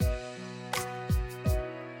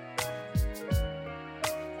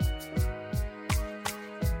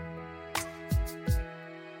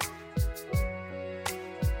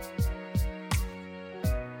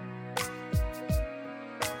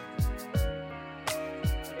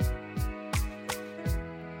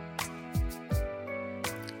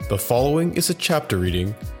The following is a chapter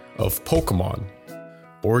reading of Pokemon,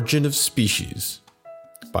 Origin of Species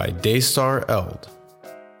by Daystar Eld.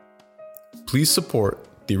 Please support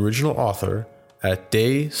the original author at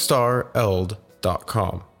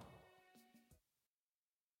daystareld.com.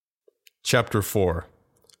 Chapter 4,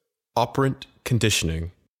 Operant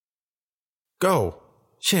Conditioning. Go!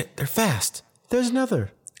 Shit, they're fast! There's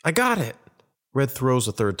another! I got it! Red throws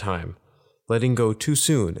a third time, letting go too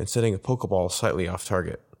soon and setting a Pokeball slightly off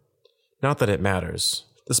target. Not that it matters.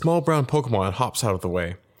 The small brown Pokemon hops out of the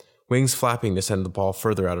way, wings flapping to send the ball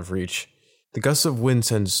further out of reach. The gust of wind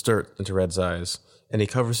sends dirt into Red's eyes, and he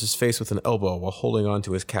covers his face with an elbow while holding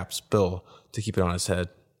onto his cap's bill to keep it on his head.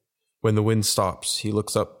 When the wind stops, he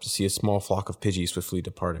looks up to see a small flock of Pidgey swiftly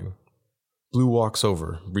departing. Blue walks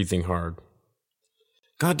over, breathing hard.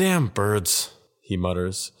 "Goddamn birds," he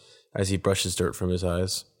mutters, as he brushes dirt from his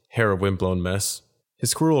eyes. Hair a windblown mess.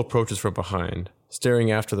 His Squirtle approaches from behind,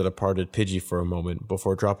 staring after the departed Pidgey for a moment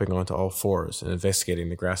before dropping onto all fours and investigating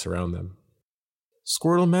the grass around them.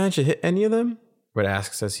 "Squirtle manage to hit any of them?" Red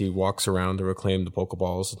asks as he walks around to reclaim the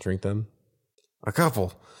Pokeballs and drink them. "A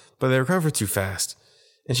couple, but they recovered too fast,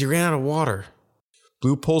 and she ran out of water."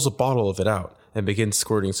 Blue pulls a bottle of it out and begins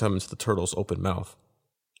squirting some into the turtle's open mouth.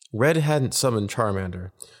 Red hadn't summoned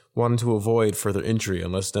Charmander, wanting to avoid further injury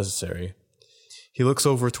unless necessary. He looks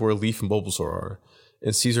over to where Leaf and Bulbasaur are,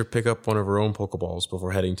 and sees her pick up one of her own Pokeballs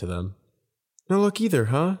before heading to them. "No luck either,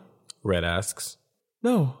 huh?" Red asks.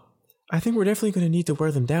 "No. I think we're definitely going to need to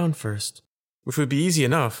wear them down first." "Which would be easy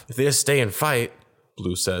enough if they just stay and fight,"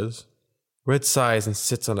 Blue says. Red sighs and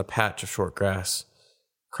sits on a patch of short grass,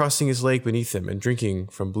 crossing his leg beneath him and drinking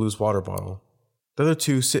from Blue's water bottle. The other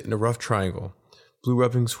two sit in a rough triangle, Blue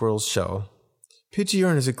rubbing Squirrel's shell. "Pidgey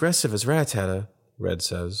aren't as aggressive as Rattata," Red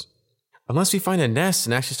says. "Unless we find a nest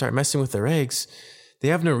and actually start messing with their eggs, they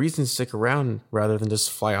have no reason to stick around rather than just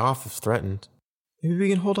fly off if threatened." "Maybe we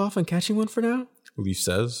can hold off on catching one for now?" Leaf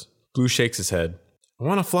says. Blue shakes his head. "I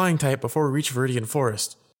want a flying type before we reach Viridian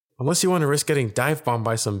Forest. Unless you want to risk getting dive-bombed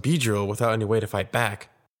by some Beedrill without any way to fight back."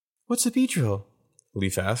 "What's a Beedrill?"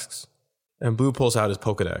 Leaf asks. And Blue pulls out his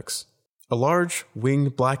Pokedex. A large,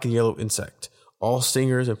 winged black and yellow insect, all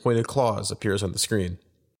stingers and pointed claws, appears on the screen.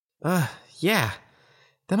 Yeah.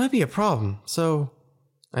 That might be a problem, so...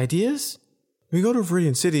 Ideas? We go to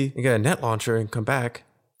Viridian City and get a net launcher and come back,"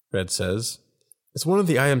 Red says. It's one of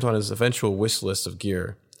the items on his eventual wish list of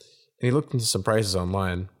gear, and he looked into some prices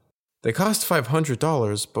online. "They cost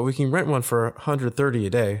 $500, but we can rent one for $130 a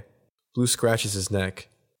day." Blue scratches his neck.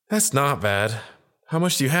 "That's not bad. How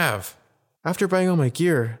much do you have?" "After buying all my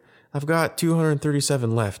gear, I've got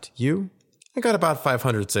 $237 left. You?" "I got about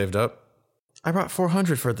 $500 saved up." "I brought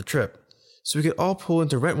 $400 for the trip, so we could all pull in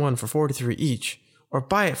to rent one for $43 each, or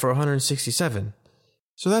buy it for $167.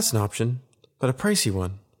 So that's an option, but a pricey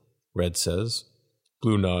one," Red says.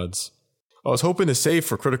 Blue nods. "I was hoping to save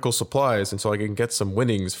for critical supplies until I can get some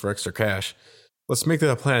winnings for extra cash. Let's make that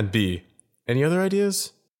a plan B. Any other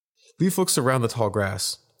ideas?" Leaf looks around the tall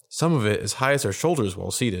grass, some of it as high as their shoulders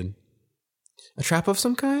while seated. "A trap of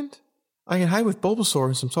some kind? I can hide with Bulbasaur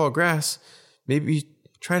in some tall grass. Maybe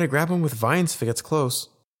try to grab him with vines if it gets close."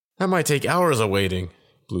 "That might take hours of waiting,"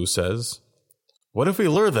 Blue says. "What if we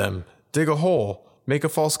lure them, dig a hole, make a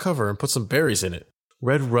false cover, and put some berries in it?"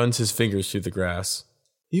 Red runs his fingers through the grass.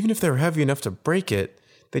 "Even if they were heavy enough to break it,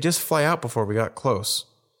 they'd just fly out before we got close.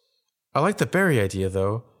 I like the berry idea,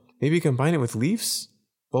 though. Maybe combine it with leaves?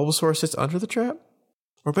 Bulbasaur sits under the trap?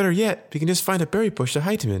 Or better yet, we can just find a berry bush to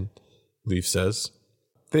hide him in," Leaf says.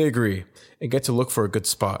 They agree, and get to look for a good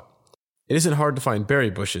spot. It isn't hard to find berry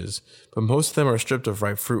bushes, but most of them are stripped of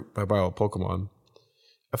ripe fruit by wild Pokemon.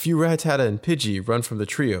 A few Rattata and Pidgey run from the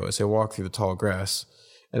trio as they walk through the tall grass,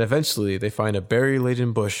 and eventually they find a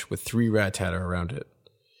berry-laden bush with 3 Rattata around it.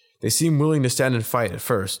 They seem willing to stand and fight at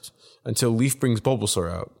first, until Leaf brings Bulbasaur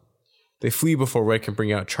out. They flee before Red can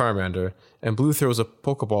bring out Charmander, and Blue throws a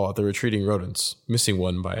Pokeball at the retreating rodents, missing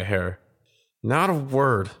one by a hair. "Not a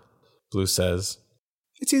word," Blue says.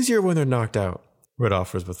 "It's easier when they're knocked out," Red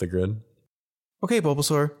offers with a grin. "Okay,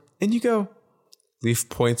 Bulbasaur, in you go." Leaf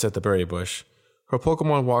points at the berry bush. Her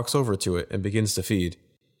Pokemon walks over to it and begins to feed.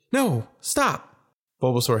 "No, stop!"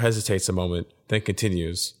 Bulbasaur hesitates a moment, then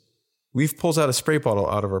continues. Leaf pulls out a spray bottle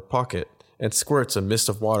out of her pocket and squirts a mist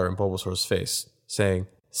of water in Bulbasaur's face, saying,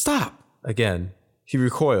 "Stop!" again. He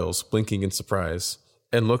recoils, blinking in surprise,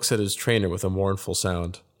 and looks at his trainer with a mournful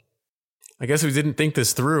sound. "I guess we didn't think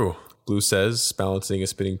this through," Blue says, balancing a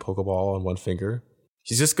spinning Pokeball on one finger.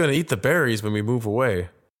 "She's just going to eat the berries when we move away."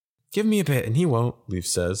 "Give me a bit and he won't," Leaf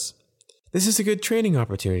says. "This is a good training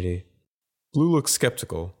opportunity." Blue looks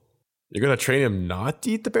skeptical. "You're going to train him not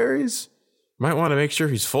to eat the berries?" Might want to make sure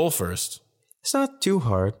he's full first. It's not too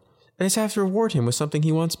hard. I just have to reward him with something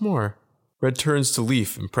he wants more. Red turns to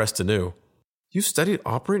Leaf, impressed anew. You studied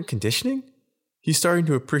operant conditioning? He's starting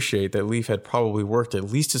to appreciate that Leaf had probably worked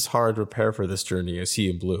at least as hard to prepare for this journey as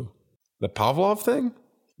he and Blue. The Pavlov thing?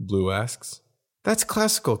 Blue asks. That's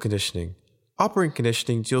classical conditioning. Operant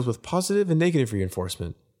conditioning deals with positive and negative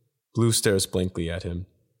reinforcement. Blue stares blankly at him.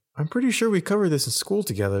 I'm pretty sure we covered this in school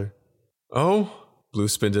together. Oh? Blue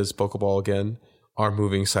spins his Pokeball again, arm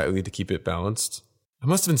moving slightly to keep it balanced. I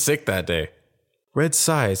must have been sick that day. Red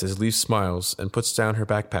sighs as Leaf smiles and puts down her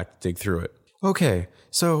backpack to dig through it. Okay,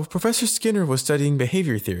 so Professor Skinner was studying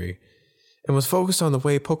behavior theory and was focused on the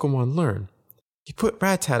way Pokemon learn. He put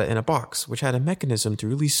Rattata in a box which had a mechanism to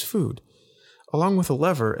release food, along with a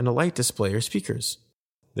lever and a light display or speakers.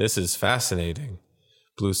 This is fascinating,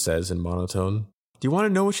 Blue says in monotone. Do you want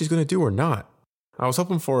to know what she's going to do or not? I was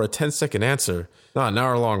hoping for a 10-second answer, not an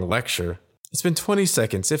hour-long lecture. It's been 20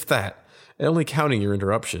 seconds, if that, and only counting your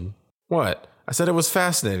interruption. What? I said it was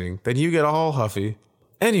fascinating, then you get all huffy.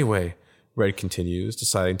 Anyway, Red continues,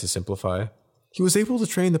 deciding to simplify. He was able to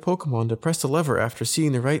train the Pokemon to press the lever after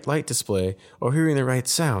seeing the right light display or hearing the right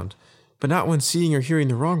sound, but not when seeing or hearing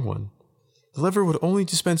the wrong one. The lever would only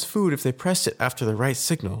dispense food if they pressed it after the right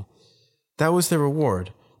signal. That was their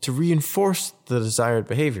reward, to reinforce the desired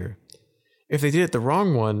behavior. If they did it the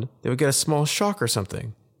wrong one, they would get a small shock or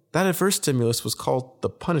something. That adverse stimulus was called the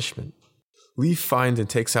punishment. Leaf finds and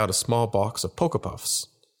takes out a small box of Pokepuffs.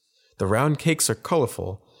 The round cakes are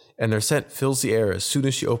colorful, and their scent fills the air as soon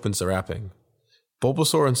as she opens the wrapping.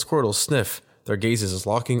 Bulbasaur and Squirtle sniff, their gazes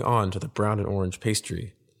locking on to the brown and orange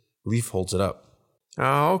pastry. Leaf holds it up.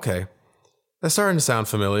 Oh, okay. That's starting to sound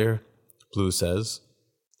familiar, Blue says.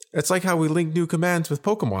 It's like how we link new commands with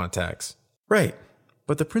Pokemon attacks. Right,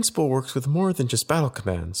 but the principle works with more than just battle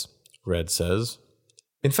commands, Red says.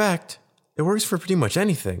 In fact, it works for pretty much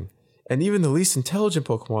anything, and even the least intelligent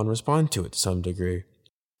Pokemon respond to it to some degree.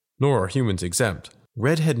 Nor are humans exempt.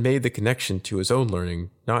 Red had made the connection to his own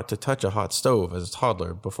learning not to touch a hot stove as a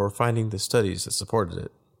toddler before finding the studies that supported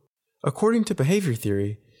it. According to behavior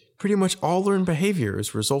theory, pretty much all learned behavior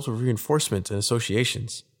is a result of reinforcement and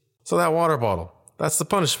associations. So that water bottle, that's the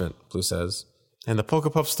punishment, Blue says. And the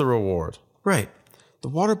Pokepuff's the reward. Right. The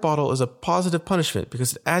water bottle is a positive punishment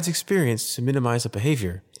because it adds experience to minimize a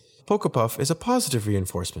behavior. Pokepuff is a positive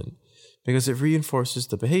reinforcement because it reinforces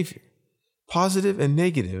the behavior. Positive and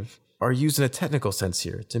negative are used in a technical sense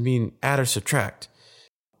here to mean add or subtract,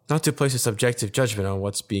 not to place a subjective judgment on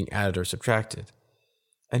what's being added or subtracted.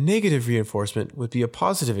 A negative reinforcement would be a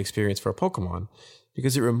positive experience for a Pokemon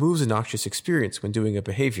because it removes a noxious experience when doing a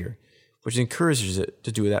behavior, which encourages it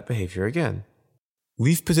to do that behavior again.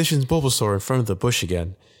 Leaf positions Bulbasaur in front of the bush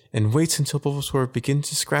again and waits until Bulbasaur begins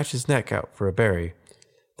to scratch his neck out for a berry,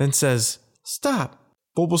 then says, "Stop!"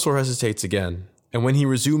 Bulbasaur hesitates again, and when he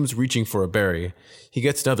resumes reaching for a berry, he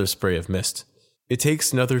gets another spray of mist. It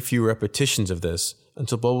takes another few repetitions of this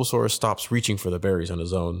until Bulbasaur stops reaching for the berries on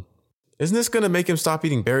his own. Isn't this going to make him stop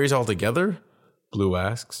eating berries altogether? Blue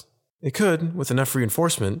asks. It could, with enough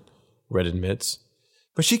reinforcement, Red admits.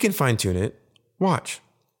 But she can fine-tune it. Watch.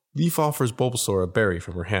 Leaf offers Bulbasaur a berry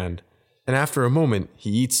from her hand, and after a moment, he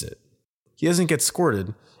eats it. He doesn't get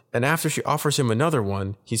squirted, and after she offers him another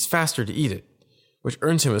one, he's faster to eat it, which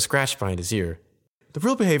earns him a scratch behind his ear. The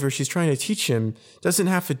real behavior she's trying to teach him doesn't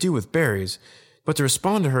have to do with berries, but to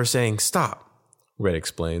respond to her saying stop, Red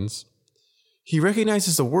explains. He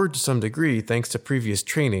recognizes the word to some degree thanks to previous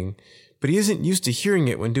training, but he isn't used to hearing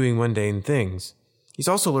it when doing mundane things. He's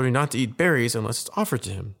also learning not to eat berries unless it's offered to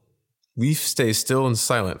him. Leaf stays still and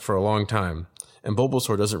silent for a long time, and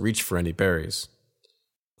Bulbasaur doesn't reach for any berries.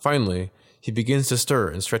 Finally, he begins to stir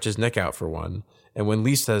and stretch his neck out for one, and when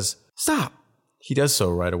Leaf says, "Stop!" he does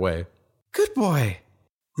so right away. Good boy!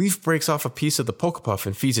 Leaf breaks off a piece of the Pokepuff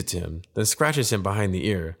and feeds it to him, then scratches him behind the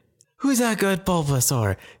ear. Who's that good,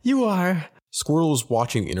 Bulbasaur? You are! Squirtle is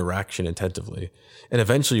watching the interaction attentively, and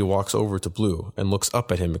eventually walks over to Blue and looks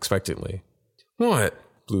up at him expectantly. What?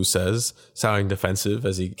 Blue says, sounding defensive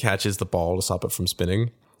as he catches the ball to stop it from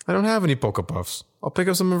spinning. I don't have any Pokepuffs. I'll pick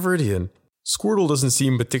up some in Viridian. Squirtle doesn't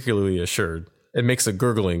seem particularly assured. It makes a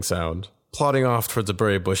gurgling sound, plodding off towards the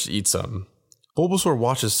berry bush to eat some. Bulbasaur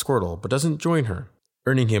watches Squirtle, but doesn't join her,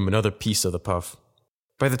 earning him another piece of the puff.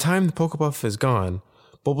 By the time the Pokepuff is gone,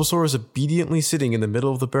 Bulbasaur is obediently sitting in the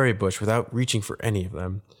middle of the berry bush without reaching for any of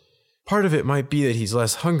them. Part of it might be that he's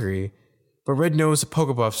less hungry, but Red knows the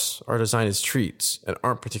Pokepuffs are designed as treats and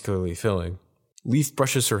aren't particularly filling. Leaf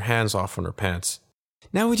brushes her hands off on her pants.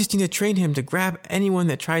 Now we just need to train him to grab anyone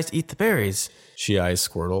that tries to eat the berries. She eyes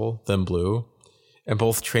Squirtle, then Blue, and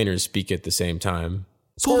both trainers speak at the same time.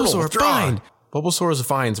 Bulbasaur, bind! Bulbasaur's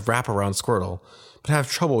vines wrap around Squirtle, but have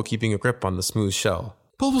trouble keeping a grip on the smooth shell.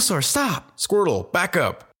 Bulbasaur, stop! Squirtle, back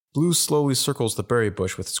up! Blue slowly circles the berry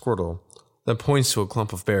bush with Squirtle, then points to a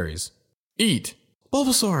clump of berries. Eat!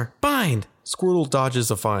 Bulbasaur, bind! Squirtle dodges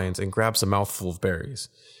the vines and grabs a mouthful of berries,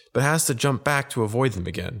 but has to jump back to avoid them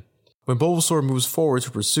again. When Bulbasaur moves forward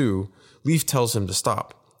to pursue, Leaf tells him to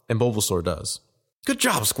stop, and Bulbasaur does. Good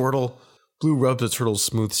job, Squirtle! Blue rubs the turtle's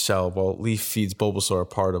smooth shell while Leaf feeds Bulbasaur a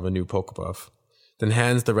part of a new Pokebuff, then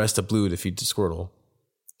hands the rest to Blue to feed to Squirtle.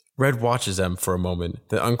 Red watches them for a moment,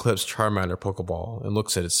 then unclips Charmander Pokeball and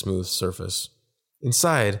looks at its smooth surface.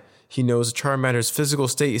 Inside, he knows Charmander's physical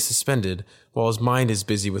state is suspended while his mind is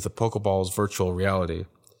busy with the Pokeball's virtual reality,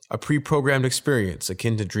 a pre-programmed experience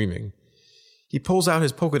akin to dreaming. He pulls out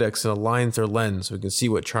his Pokedex and aligns their lens so he can see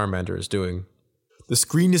what Charmander is doing. The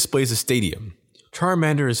screen displays a stadium.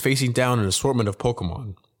 Charmander is facing down an assortment of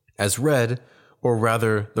Pokemon, as Red, or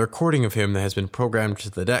rather the recording of him that has been programmed to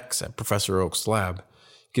the Dex at Professor Oak's lab,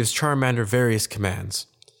 gives Charmander various commands.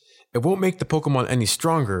 It won't make the Pokemon any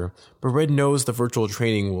stronger, but Red knows the virtual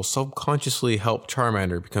training will subconsciously help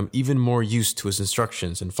Charmander become even more used to his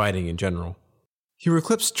instructions and fighting in general. He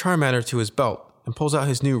reclips Charmander to his belt and pulls out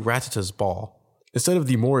his new Rattata's ball. Instead of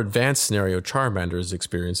the more advanced scenario Charmander is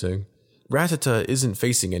experiencing, Rattata isn't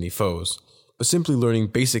facing any foes, but simply learning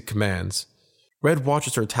basic commands. Red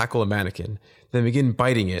watches her tackle a mannequin, then begin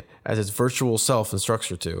biting it as its virtual self instructs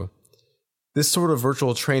her to. This sort of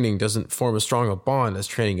virtual training doesn't form as strong a bond as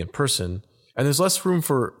training in person, and there's less room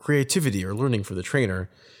for creativity or learning for the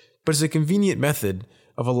trainer, but it's a convenient method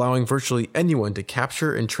of allowing virtually anyone to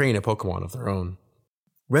capture and train a Pokemon of their own.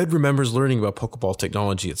 Red remembers learning about Pokeball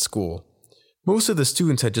technology at school. Most of the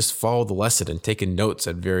students had just followed the lesson and taken notes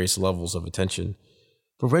at various levels of attention,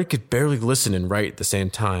 but Red could barely listen and write at the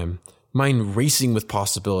same time, mind racing with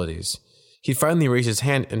possibilities. He'd finally raise his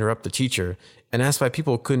hand to interrupt the teacher and ask why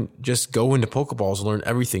people couldn't just go into Pokeballs and learn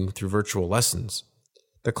everything through virtual lessons.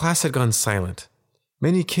 The class had gone silent,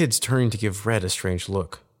 many kids turning to give Red a strange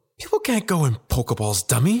look. People can't go in Pokeballs,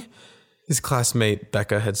 dummy, his classmate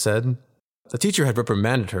Becca had said. The teacher had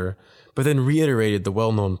reprimanded her, but then reiterated the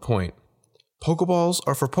well-known point. Pokeballs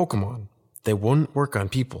are for Pokemon. They wouldn't work on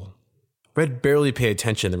people. Red barely paid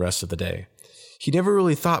attention the rest of the day. He never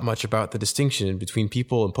really thought much about the distinction between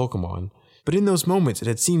people and Pokemon, but in those moments it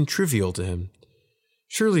had seemed trivial to him.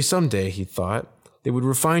 Surely someday, he thought, they would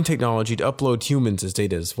refine technology to upload humans as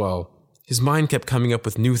data as well. His mind kept coming up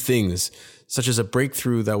with new things, such as a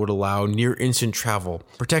breakthrough that would allow near-instant travel,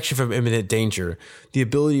 protection from imminent danger, the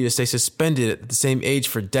ability to stay suspended at the same age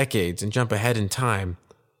for decades and jump ahead in time.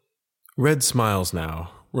 Red smiles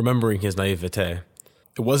now, remembering his naivete.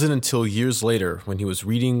 It wasn't until years later, when he was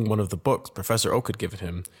reading one of the books Professor Oak had given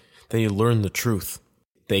him, that he learned the truth.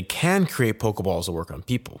 They can create Pokeballs that work on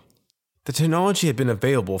people. The technology had been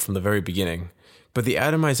available from the very beginning, but the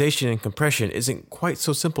atomization and compression isn't quite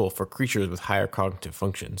so simple for creatures with higher cognitive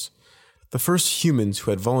functions. The first humans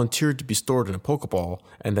who had volunteered to be stored in a Pokeball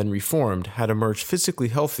and then reformed had emerged physically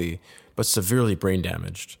healthy, but severely brain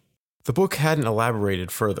damaged. The book hadn't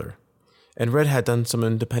elaborated further, and Red had done some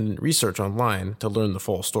independent research online to learn the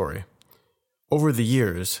full story. Over the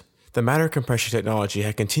years, the matter compression technology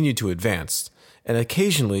had continued to advance, and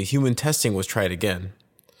occasionally human testing was tried again.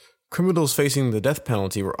 Criminals facing the death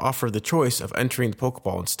penalty were offered the choice of entering the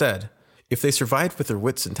Pokeball instead. If they survived with their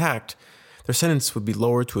wits intact, their sentence would be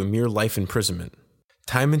lowered to a mere life imprisonment.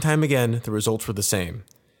 Time and time again, the results were the same.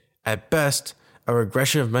 At best, a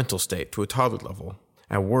regression of mental state to a toddler level.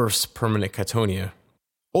 At worst, permanent catatonia.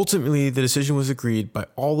 Ultimately, the decision was agreed by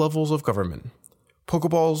all levels of government.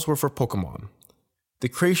 Pokeballs were for Pokemon. The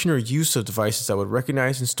creation or use of devices that would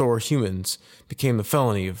recognize and store humans became a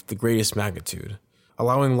felony of the greatest magnitude,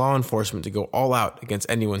 allowing law enforcement to go all out against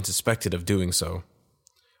anyone suspected of doing so.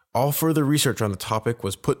 All further research on the topic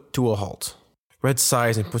was put to a halt. Red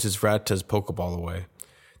sighs and puts his Rattata's Pokeball away,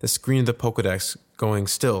 the screen of the Pokedex going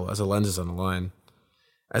still as the lens is on the line.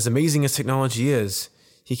 As amazing as technology is,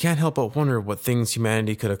 he can't help but wonder what things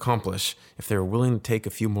humanity could accomplish if they were willing to take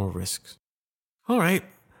a few more risks. All right,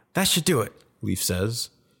 that should do it, Leaf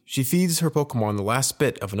says. She feeds her Pokemon the last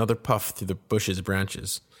bit of another puff through the bush's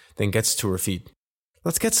branches, then gets to her feet.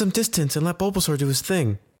 Let's get some distance and let Bulbasaur do his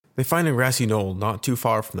thing. They find a grassy knoll not too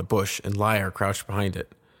far from the bush and lie are crouched behind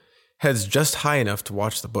it. Heads just high enough to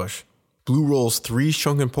watch the bush. Blue rolls 3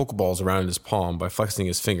 shrunken Pokeballs around his palm by flexing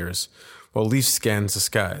his fingers, while Leaf scans the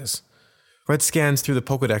skies. Red scans through the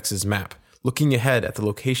Pokedex's map, looking ahead at the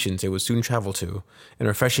locations they would soon travel to, and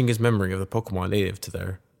refreshing his memory of the Pokemon native to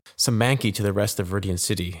there. Some Mankey to the rest of Viridian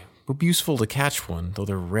City. Would be useful to catch one, though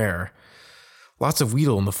they're rare. Lots of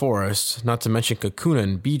weedle in the forest, not to mention Kakuna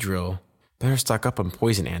and Beedrill. Better stock up on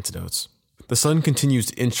poison antidotes. The sun continues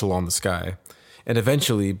to inch along the sky, and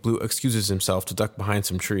eventually Blue excuses himself to duck behind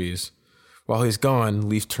some trees. While he's gone,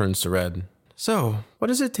 Leaf turns to Red. So, what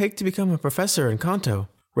does it take to become a professor in Kanto?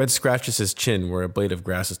 Red scratches his chin where a blade of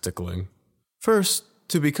grass is tickling. First,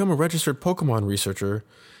 to become a registered Pokemon researcher,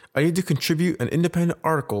 I need to contribute an independent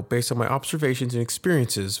article based on my observations and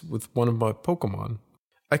experiences with one of my Pokemon.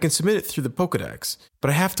 I can submit it through the Pokedex, but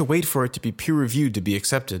I have to wait for it to be peer-reviewed to be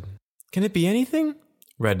accepted. Can it be anything?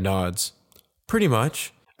 Red nods. Pretty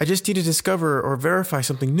much. I just need to discover or verify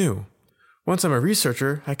something new. Once I'm a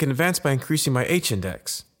researcher, I can advance by increasing my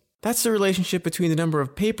H-index. That's the relationship between the number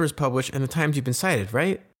of papers published and the times you've been cited,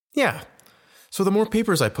 right? Yeah. So the more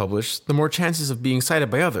papers I publish, the more chances of being cited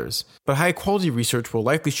by others, but high-quality research will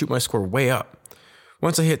likely shoot my score way up.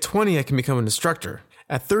 Once I hit 20, I can become an instructor.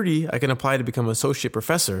 At 30, I can apply to become an associate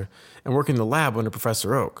professor and work in the lab under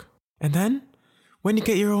Professor Oak. And then? When you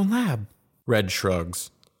get your own lab? Red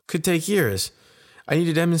shrugs. Could take years. I need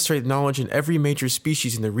to demonstrate knowledge in every major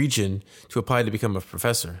species in the region to apply to become a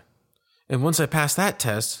professor. And once I pass that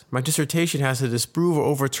test, my dissertation has to disprove or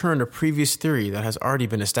overturn a previous theory that has already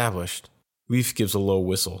been established. Leaf gives a low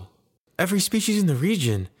whistle. Every species in the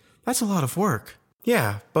region? That's a lot of work.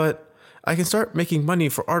 Yeah, but I can start making money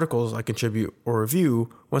for articles I contribute or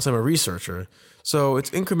review once I'm a researcher, so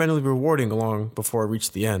it's incrementally rewarding along before I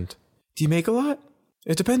reach the end. Do you make a lot?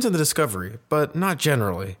 It depends on the discovery, but not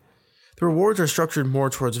generally. The rewards are structured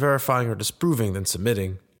more towards verifying or disproving than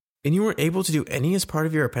submitting. And you weren't able to do any as part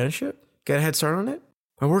of your apprenticeship? Get a head start on it?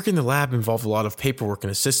 My work in the lab involved a lot of paperwork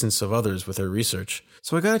and assistance of others with their research,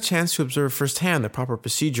 so I got a chance to observe firsthand the proper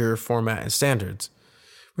procedure, format, and standards,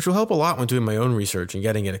 which will help a lot when doing my own research and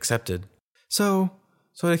getting it accepted. So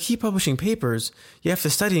to keep publishing papers, you have to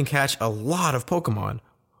study and catch a lot of Pokemon,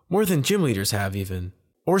 more than gym leaders have even.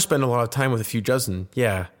 Or spend a lot of time with a few dozen,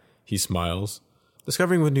 yeah, he smiles.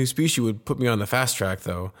 Discovering what new species would put me on the fast track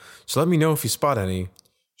though, so let me know if you spot any.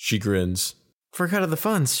 She grins. For cut of the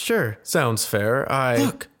funds, sure. Sounds fair.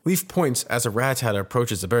 Look! Leaf points as a Rattata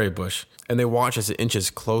approaches the berry bush, and they watch as it inches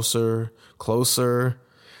closer.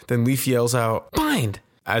 Then Leaf yells out, "Bind!"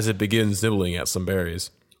 as it begins nibbling at some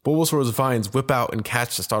berries. Bulbasaur's vines whip out and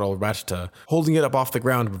catch the startled Rattata, holding it up off the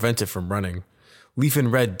ground to prevent it from running. Leaf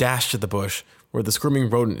and Red dash to the bush, where the squirming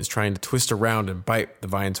rodent is trying to twist around and bite the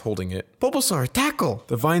vines holding it. Bulbasaur, tackle!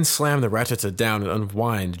 The vines slam the Rattata down and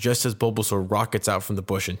unwind just as Bulbasaur rockets out from the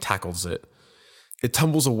bush and tackles it. It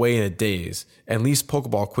tumbles away in a daze, and Leaf's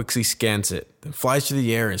Pokeball quickly scans it, then flies through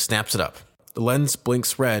the air and snaps it up. The lens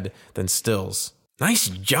blinks red, then stills. Nice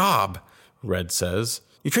job, Red says.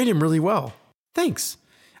 You trained him really well. Thanks.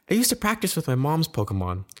 I used to practice with my mom's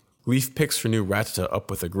Pokemon. Leaf picks her new Rattata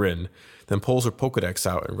up with a grin, then pulls her Pokedex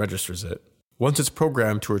out and registers it. Once it's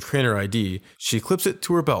programmed to her trainer ID, she clips it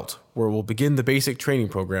to her belt, where it will begin the basic training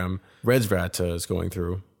program Red's Rattata is going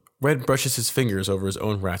through. Red brushes his fingers over his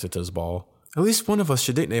own Rattata's ball. At least one of us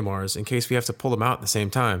should nickname ours in case we have to pull them out at the same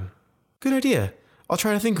time. Good idea. I'll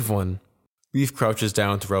try to think of one. Leaf crouches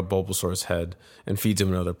down to rub Bulbasaur's head and feeds him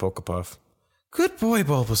another Pokepuff. Good boy,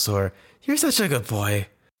 Bulbasaur. You're such a good boy.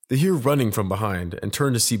 They hear running from behind and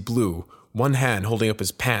turn to see Blue, one hand holding up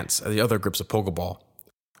his pants as the other grips a Pokeball.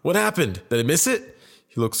 What happened? Did I miss it?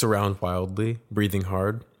 He looks around wildly, breathing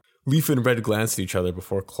hard. Leaf and Red glance at each other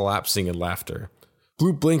before collapsing in laughter.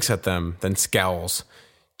 Blue blinks at them, then scowls,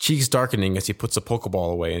 cheeks darkening as he puts a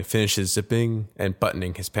Pokeball away and finishes zipping and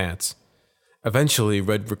buttoning his pants. Eventually,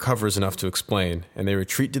 Red recovers enough to explain, and they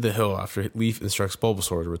retreat to the hill after Leaf instructs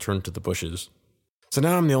Bulbasaur to return to the bushes. So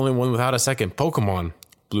now I'm the only one without a second Pokemon,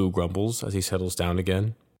 Blue grumbles as he settles down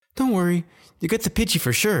again. Don't worry, you get the Pidgey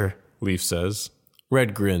for sure, Leaf says.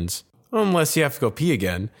 Red grins. Unless you have to go pee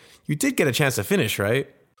again. You did get a chance to finish, right?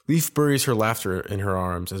 Leaf buries her laughter in her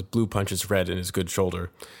arms as Blue punches Red in his good shoulder.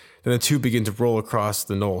 Then the two begin to roll across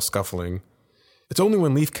the knoll, scuffling. It's only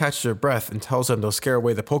when Leaf catches her breath and tells them they'll scare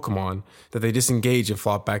away the Pokemon that they disengage and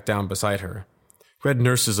flop back down beside her. Red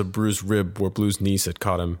nurses a bruised rib where Blue's niece had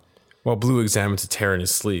caught him, while Blue examines a tear in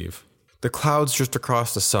his sleeve. The clouds drift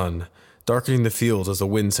across the sun, darkening the fields as the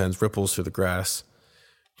wind sends ripples through the grass.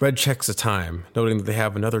 Red checks the time, noting that they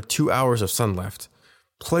have another 2 hours of sun left.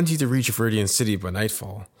 Plenty to reach Viridian City by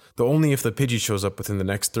nightfall, though only if the Pidgey shows up within the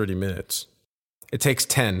next 30 minutes. It takes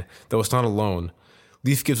 10, though it's not alone.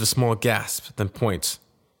 Leaf gives a small gasp, then points.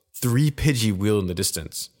 3 Pidgey wheel in the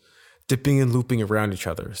distance, dipping and looping around each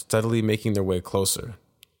other, steadily making their way closer.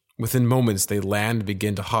 Within moments, they land and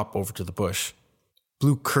begin to hop over to the bush.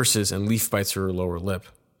 Blue curses and Leaf bites her lower lip.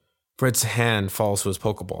 Red's hand falls to his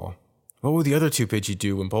Pokeball. What would the other 2 Pidgey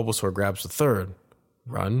do when Bulbasaur grabs the third?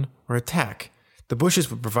 Run or attack? The bushes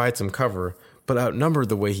would provide some cover, but outnumbered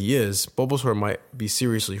the way he is, Bulbasaur might be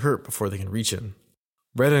seriously hurt before they can reach him.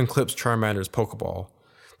 Red unclips Charmander's Pokeball,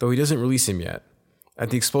 though he doesn't release him yet. At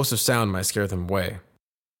the explosive sound might scare them away.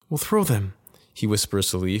 "We'll throw them," he whispers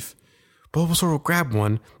to Leaf. "Bulbasaur will grab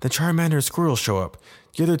one, then Charmander and Squirtle show up.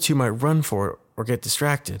 The other two might run for it or get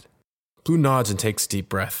distracted." Blue nods and takes a deep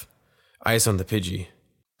breath. Eyes on the Pidgey.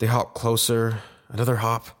 They hop closer, another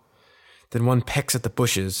hop. Then one pecks at the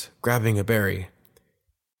bushes, grabbing a berry.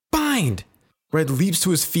 "Bind!" Red leaps to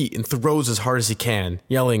his feet and throws as hard as he can,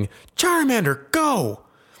 yelling, "Charmander, go!"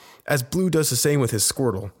 As Blue does the same with his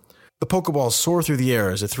Squirtle. The Pokeballs soar through the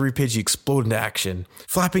air as the three Pidgey explode into action,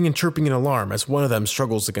 flapping and chirping in alarm as one of them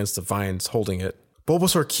struggles against the vines holding it.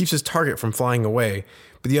 Bulbasaur keeps his target from flying away,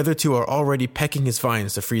 but the other two are already pecking his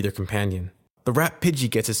vines to free their companion. The rat Pidgey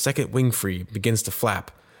gets his second wing free and begins to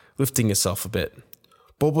flap, lifting itself a bit.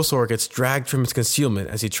 Bulbasaur gets dragged from his concealment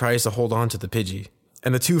as he tries to hold on to the Pidgey,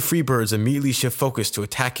 and the two free birds immediately shift focus to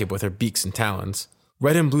attack him with their beaks and talons.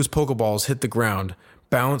 Red and Blue's Pokeballs hit the ground,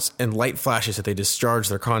 bounce, and light flashes as they discharge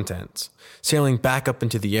their contents, sailing back up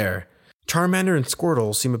into the air. Charmander and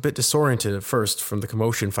Squirtle seem a bit disoriented at first from the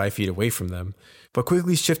commotion 5 feet away from them, but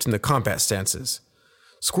quickly shift into combat stances.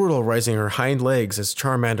 Squirtle rising her hind legs as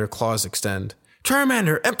Charmander claws extend.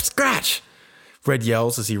 "Charmander, scratch!" Red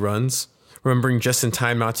yells as he runs, remembering just in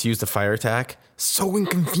time not to use the fire attack. So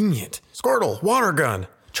inconvenient. "Squirtle, water gun!"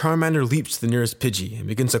 Charmander leaps to the nearest Pidgey and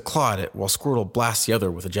begins to claw at it while Squirtle blasts the other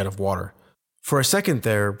with a jet of water. For a second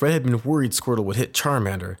there, Red had been worried Squirtle would hit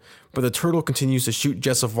Charmander, but the turtle continues to shoot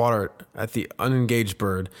jets of water at the unengaged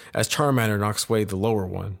bird as Charmander knocks away the lower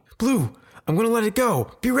one. "Blue, I'm going to let it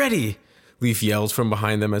go. Be ready!" Leaf yells from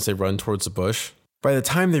behind them as they run towards the bush. By the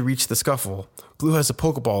time they reach the scuffle, Blue has a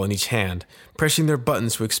Pokeball in each hand, pressing their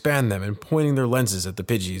buttons to expand them and pointing their lenses at the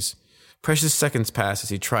Pidgeys. Precious seconds pass as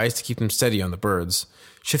he tries to keep them steady on the birds,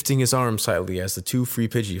 shifting his arms slightly as the two free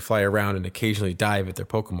Pidgey fly around and occasionally dive at their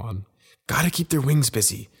Pokemon. Gotta keep their wings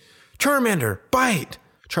busy. "Charmander, bite!"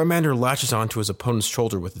 Charmander latches onto his opponent's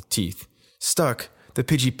shoulder with its teeth. Stuck, the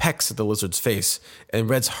Pidgey pecks at the lizard's face, and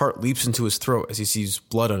Red's heart leaps into his throat as he sees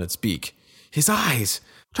blood on its beak. His eyes!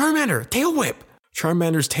 "Charmander, tail whip!"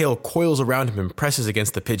 Charmander's tail coils around him and presses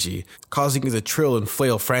against the Pidgey, causing it to trill and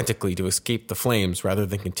flail frantically to escape the flames rather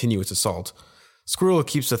than continue its assault. Squirtle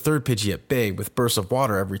keeps the third Pidgey at bay with bursts of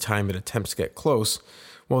water every time it attempts to get close,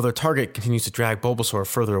 while their target continues to drag Bulbasaur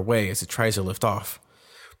further away as it tries to lift off.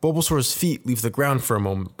 Bulbasaur's feet leave the ground for a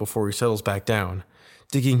moment before he settles back down,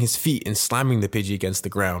 digging his feet and slamming the Pidgey against the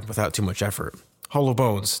ground without too much effort. Hollow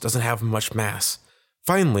bones, doesn't have much mass.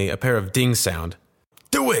 Finally, a pair of dings sound.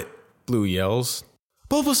 "Do it!" Blue yells.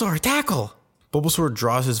 "Bulbasaur, tackle!" Bulbasaur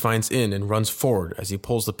draws his vines in and runs forward as he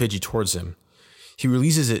pulls the Pidgey towards him. He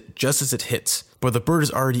releases it just as it hits, but the bird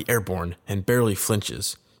is already airborne and barely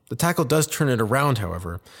flinches. The tackle does turn it around,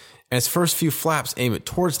 however, and its first few flaps aim it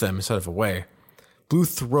towards them instead of away. Blue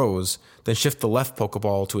throws, then shifts the left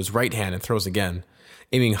Pokeball to his right hand and throws again,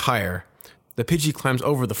 aiming higher. The Pidgey climbs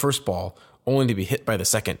over the first ball, only to be hit by the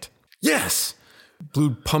second. "Yes!"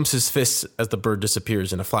 Blue pumps his fists as the bird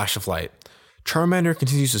disappears in a flash of light. Charmander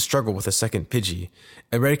continues to struggle with the second Pidgey,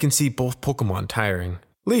 and Red can see both Pokemon tiring.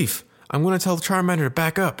 "Leaf, I'm going to tell Charmander to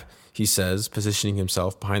back up," he says, positioning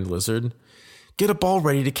himself behind the lizard. "Get a ball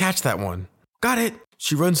ready to catch that one." "Got it!"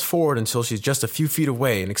 She runs forward until she's just a few feet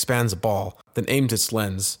away and expands a ball, then aims its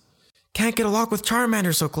lens. "Can't get a lock with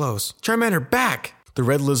Charmander so close. Charmander, back!" The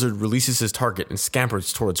red lizard releases his target and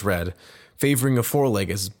scampers towards Red, favoring a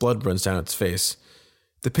foreleg as blood runs down its face.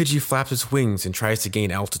 The Pidgey flaps its wings and tries to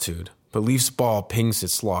gain altitude, but Leaf's ball pings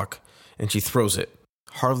its lock, and she throws it,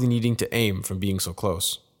 hardly needing to aim from being so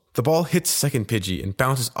close. The ball hits the second Pidgey and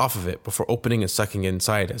bounces off of it before opening and sucking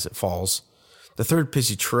inside as it falls. The third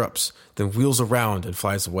Pidgey chirrups, then wheels around and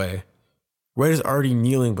flies away. Red is already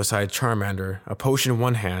kneeling beside Charmander, a potion in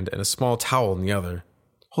one hand and a small towel in the other.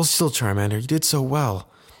 "Hold still, Charmander, you did so well,"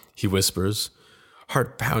 he whispers,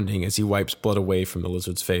 heart pounding as he wipes blood away from the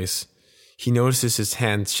lizard's face. He notices his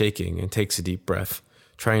hands shaking and takes a deep breath,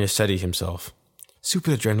 trying to steady himself.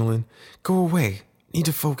 "Stupid adrenaline. Go away. Need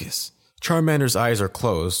to focus." Charmander's eyes are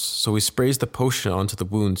closed, so he sprays the potion onto the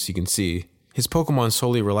wounds he can see. His Pokemon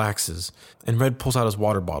slowly relaxes, and Red pulls out his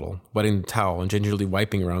water bottle, wetting the towel and gingerly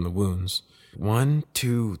wiping around the wounds. 1,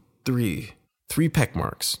 2, 3. 3 peck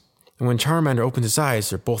marks. And when Charmander opens his eyes,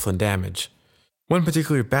 they're both undamaged. One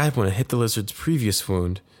particularly bad one hit the lizard's previous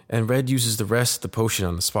wound, and Red uses the rest of the potion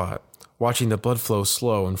on the spot, watching the blood flow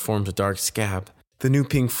slow and forms a dark scab, the new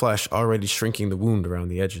pink flesh already shrinking the wound around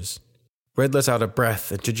the edges. Red lets out a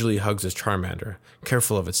breath and gingerly hugs his Charmander,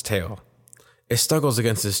 careful of its tail. It snuggles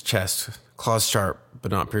against his chest, claws sharp,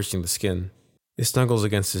 but not piercing the skin. It snuggles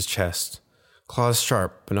against his chest, claws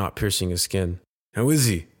sharp but not piercing his skin. How is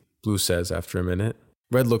he? Blue says after a minute.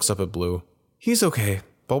 Red looks up at Blue. He's okay.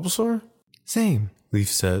 Bulbasaur? Same, Leaf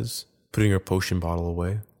says, putting her potion bottle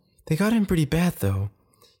away. They got him pretty bad though,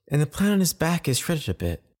 and the plant on his back is shredded a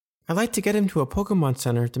bit. I'd like to get him to a Pokemon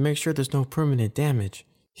Center to make sure there's no permanent damage.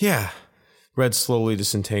 Yeah. Red slowly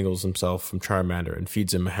disentangles himself from Charmander and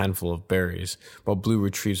feeds him a handful of berries, while Blue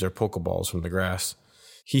retrieves their Pokeballs from the grass.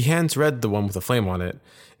 He hands Red the one with a flame on it,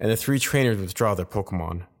 and the 3 trainers withdraw their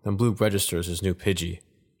Pokemon. Then Blue registers his new Pidgey.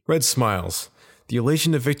 Red smiles, the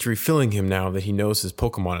elation of victory filling him now that he knows his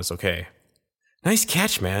Pokemon is okay. Nice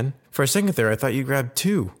catch, man. For a second there, I thought you grabbed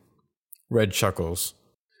 2. Red chuckles.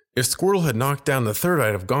 If Squirtle had knocked down the 3rd,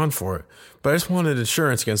 I'd have gone for it, but I just wanted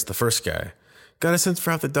insurance against the first guy. Got a sense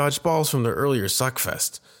for how to dodge balls from their earlier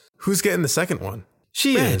suckfest. Who's getting the second one?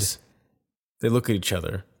 She is. They look at each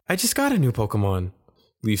other. I just got a new Pokemon,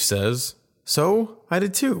 Leaf says. So? I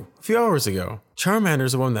did too, a few hours ago.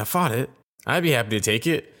 Charmander's the one that fought it. I'd be happy to take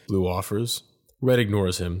it, Blue offers. Red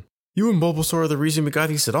ignores him. You and Bulbasaur are the reason we got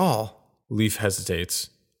these at all. Leaf hesitates.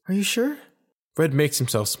 Are you sure? Red makes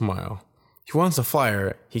himself smile. He wants a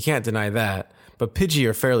flyer, he can't deny that, but Pidgey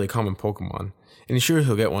are fairly common Pokemon, and he's sure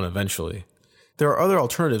he'll get one eventually. There are other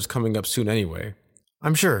alternatives coming up soon anyway.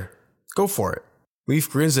 I'm sure. Go for it. Leaf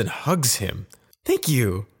grins and hugs him. Thank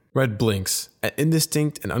you. Red blinks, an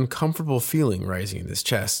indistinct and uncomfortable feeling rising in his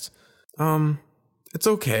chest. It's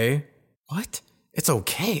okay. What? It's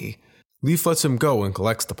okay? Leaf lets him go and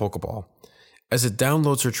collects the Pokeball. As it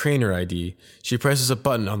downloads her trainer ID, she presses a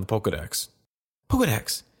button on the Pokedex.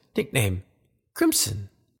 Pokedex. Nickname. Crimson.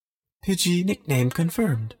 Pidgey nickname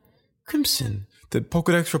confirmed. Crimson. The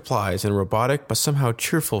Pokedex replies in a robotic but somehow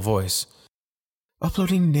cheerful voice.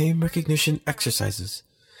 Uploading name recognition exercises.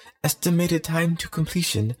 Estimated time to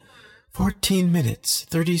completion, 14 minutes,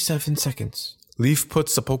 37 seconds. Leaf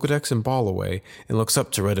puts the Pokedex and ball away and looks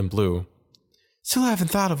up to Red and Blue. Still haven't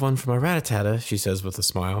thought of one for my Rattata, she says with a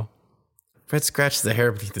smile. Red scratches the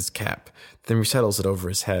hair beneath his cap, then resettles it over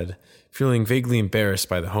his head, feeling vaguely embarrassed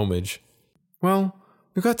by the homage. Well,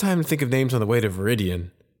 we've got time to think of names on the way to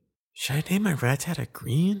Viridian. Should I name my Rattata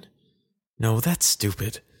Green? No, that's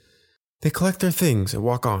stupid. They collect their things and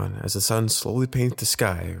walk on as the sun slowly paints the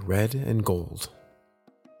sky red and gold.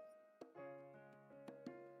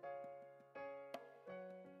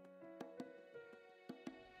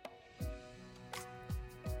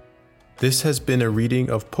 This has been a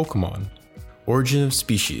reading of Pokemon, Origin of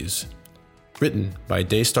Species, written by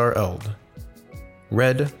Daystar Eld,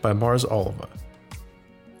 read by Mars Oliva.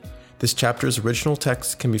 This chapter's original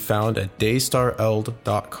text can be found at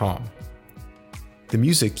daystareld.com. The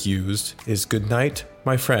music used is Goodnight,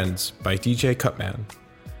 My Friends by DJ Cutman.